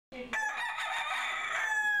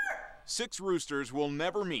6 roosters will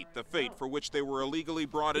never meet the fate for which they were illegally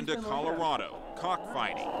brought into Colorado,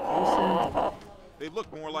 cockfighting. They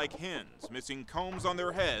look more like hens, missing combs on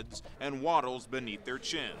their heads and wattles beneath their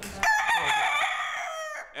chins.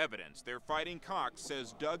 Evidence they're fighting cocks,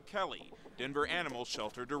 says Doug Kelly, Denver Animal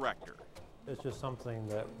Shelter Director. It's just something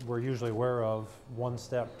that we're usually aware of one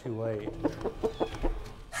step too late.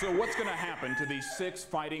 So what's going to happen to these 6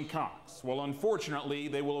 fighting cocks? Well, unfortunately,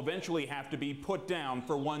 they will eventually have to be put down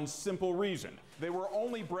for one simple reason. They were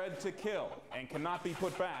only bred to kill and cannot be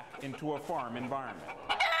put back into a farm environment.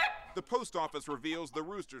 The post office reveals the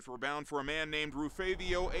roosters were bound for a man named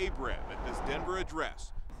Rufavio Everett at this Denver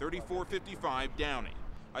address, 3455 Downey.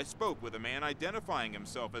 I spoke with a man identifying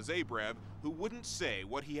himself as Everett who wouldn't say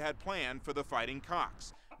what he had planned for the fighting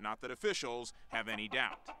cocks. Not that officials have any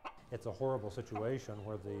doubt. It's a horrible situation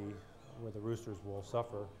where the roosters will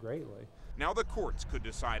suffer greatly. Now the courts could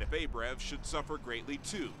decide if Everett should suffer greatly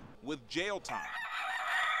too, with jail time.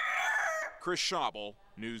 Chris Schabel,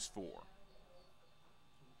 News 4.